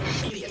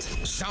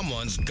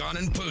someone's gone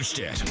and pooched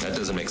it. That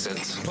doesn't make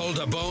sense. Pulled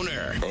a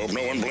boner. Hope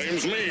no one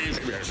blames me.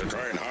 Maybe I should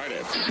try and hide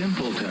it.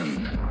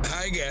 Simpleton.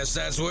 I guess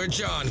that's where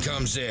John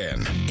comes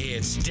in.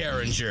 It's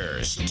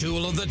Derringer's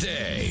Tool of the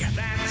Day.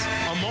 That's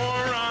a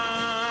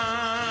moron.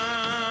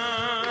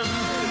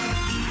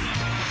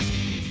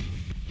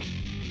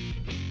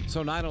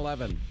 So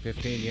 9/11,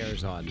 15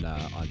 years on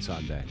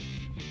Sunday.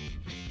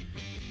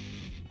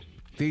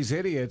 These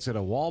idiots at a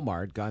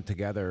Walmart got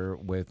together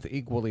with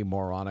equally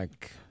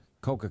moronic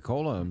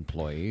Coca-Cola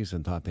employees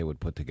and thought they would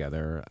put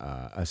together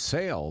a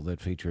sale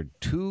that featured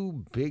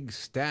 2 big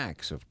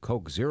stacks of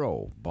Coke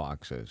Zero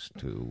boxes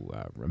to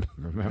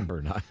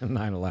remember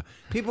 9/11.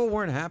 People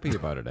weren't happy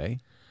about it, eh?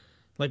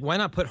 Like, why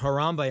not put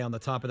Harambe on the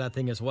top of that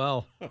thing as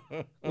well?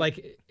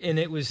 Like, and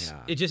it was,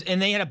 it just,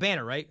 and they had a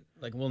banner, right?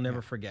 Like, we'll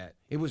never forget.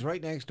 It was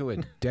right next to a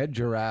dead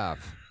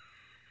giraffe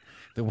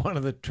that one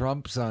of the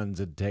Trump sons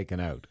had taken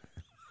out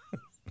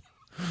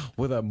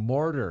with a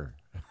mortar.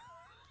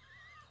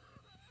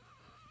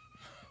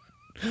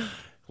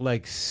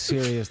 Like,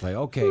 seriously.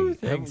 Okay,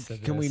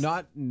 can we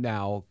not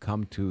now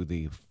come to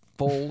the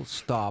full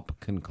stop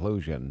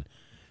conclusion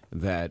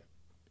that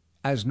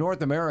as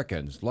North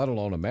Americans, let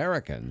alone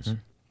Americans,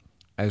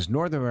 as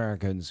North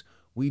Americans,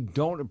 we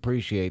don't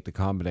appreciate the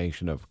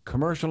combination of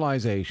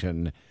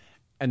commercialization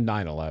and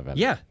 9/11.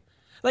 Yeah.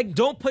 Like,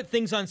 don't put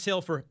things on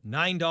sale for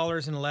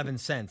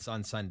 $9.11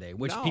 on Sunday,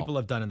 which people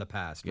have done in the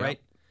past,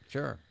 right?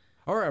 Sure.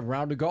 Or a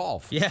round of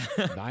golf. Yeah.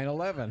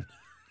 9/11.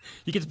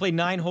 You get to play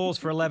 9 holes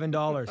for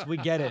 $11. We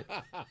get it.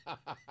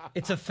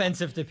 It's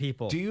offensive to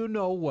people. Do you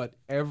know what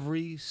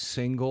every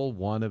single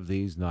one of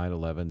these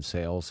 9/11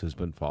 sales has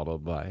been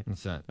followed by?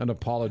 What's that? An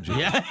apology.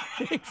 Yeah,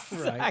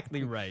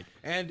 exactly right.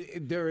 And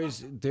there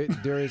is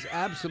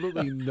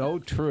absolutely no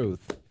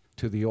truth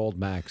to the old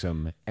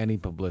maxim, any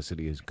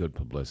publicity is good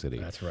publicity.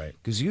 That's right.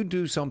 Because you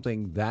do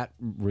something that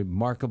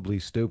remarkably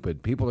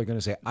stupid, people are going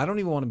to say, I don't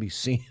even want to be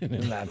seen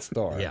in that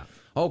store. Yeah.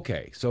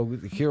 Okay, so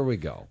here we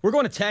go. We're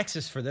going to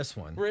Texas for this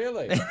one.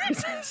 Really?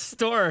 There's a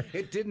store.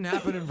 It didn't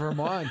happen in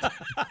Vermont.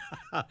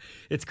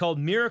 It's called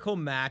Miracle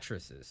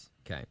Mattresses.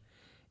 Okay.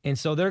 And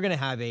so they're going to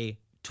have a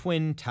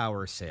Twin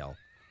Tower sale.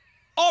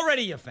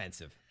 Already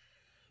offensive.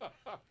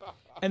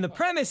 And the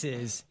premise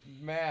is,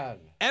 man,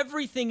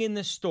 everything in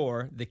the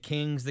store, the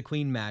Kings, the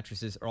Queen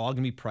mattresses, are all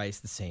going to be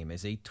priced the same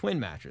as a twin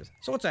mattress.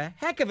 So it's a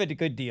heck of a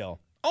good deal.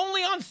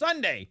 Only on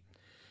Sunday.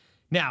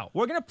 Now,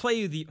 we're going to play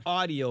you the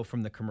audio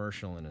from the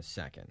commercial in a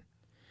second.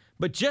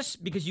 But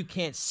just because you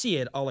can't see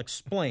it, I'll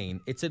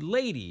explain. It's a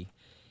lady,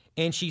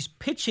 and she's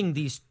pitching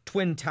these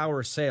Twin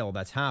Tower sale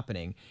that's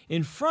happening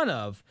in front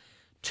of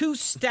 2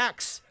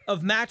 stacks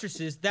of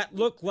mattresses that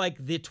look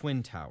like the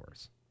Twin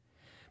Towers.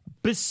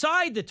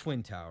 Beside the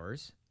Twin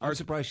Towers, I'm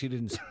surprised they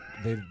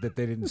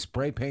didn't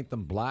spray paint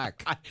them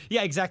black.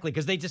 Yeah, exactly,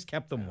 because they just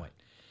kept them white.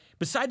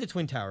 Beside the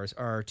Twin Towers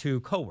are 2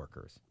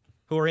 coworkers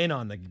who are in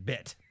on the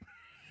bit.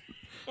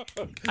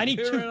 I need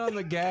You're in on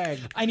the gag.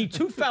 I need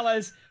 2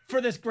 fellas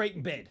for this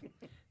great bid.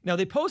 Now,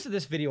 they posted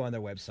this video on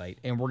their website,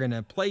 and we're going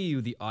to play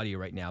you the audio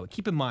right now.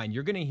 Keep in mind,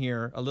 you're going to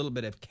hear a little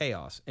bit of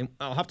chaos, and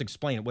I'll have to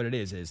explain it. What it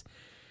is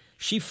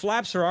she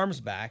flaps her arms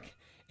back,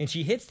 and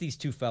she hits these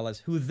 2 fellas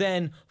who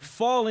then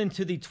fall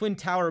into the Twin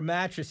Tower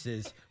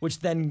mattresses, which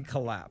then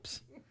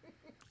collapse.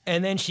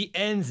 And then she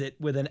ends it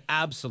with an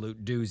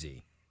absolute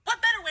doozy. What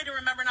better way to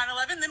remember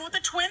 9/11 than with a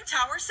Twin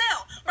Tower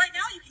sale? Right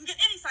now, you can get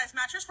any size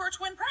mattress for a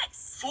twin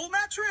price. Full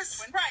mattress?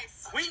 Twin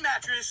price. Queen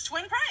mattress?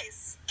 Twin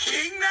price.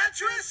 King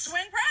mattress?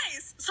 Twin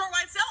price.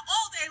 Store-wide sale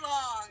all day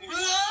long.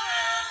 Whoa!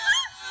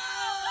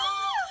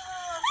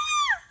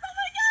 Oh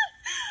my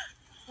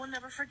God! We'll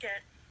never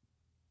forget.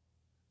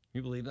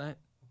 You believe that?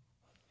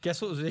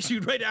 Guess what was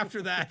issued right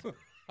after that?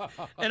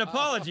 An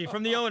apology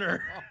from the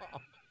owner.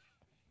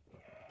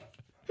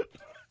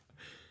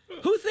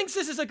 Who thinks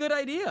this is a good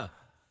idea?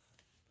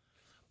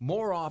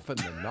 More often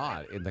than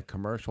not, in the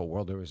commercial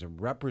world, there is a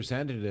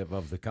representative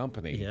of the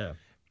company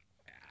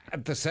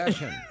at the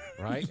session,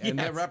 right? Yes. And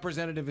that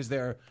representative is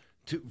there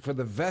for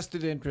the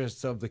vested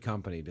interests of the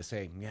company to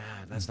say,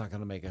 yeah, that's not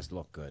going to make us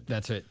look good.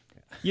 That's it.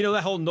 You know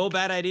that whole no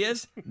bad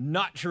ideas?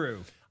 Not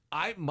true.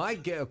 I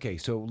might get, okay,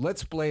 so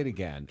let's play it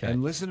again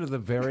and listen to the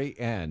very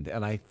end.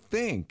 And I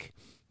think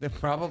that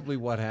probably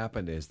what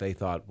happened is they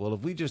thought, well,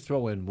 if we just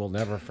throw in we'll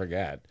never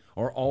forget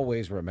or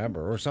always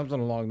remember or something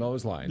along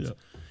those lines,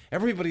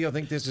 everybody will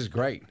think this is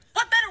great.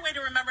 What better way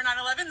to remember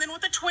 9/11 than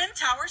with a Twin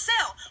Tower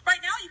sale?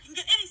 Right now, you can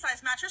get any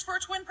size mattress for a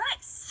twin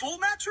price. Full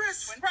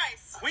mattress? Twin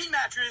price. Queen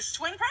mattress?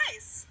 Twin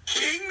price.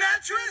 King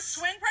mattress?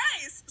 Twin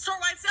price.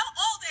 Store-wide sale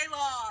all day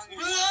long.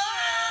 Whoa!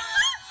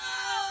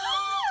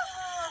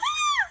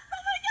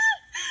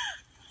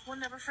 We'll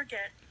never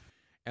forget.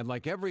 And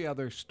like every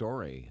other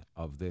story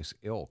of this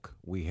ilk,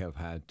 we have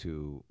had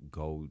to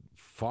go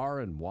far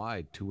and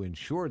wide to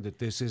ensure that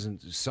this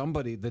isn't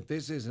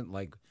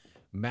like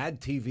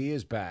Mad TV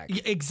is back.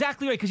 Yeah,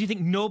 exactly right, because you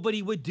think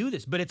nobody would do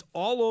this, but it's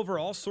all over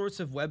all sorts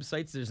of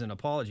websites. There's an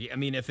apology. I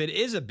mean, if it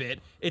is a bit,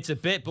 it's a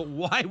bit, but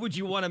why would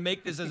you want to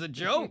make this as a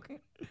joke?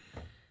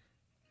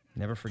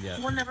 Never forget.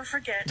 We'll never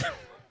forget.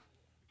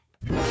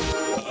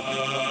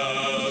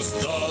 just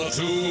the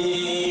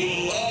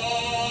tool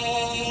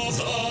of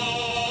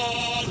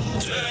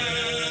the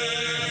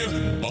day.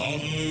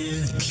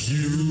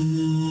 Uncut.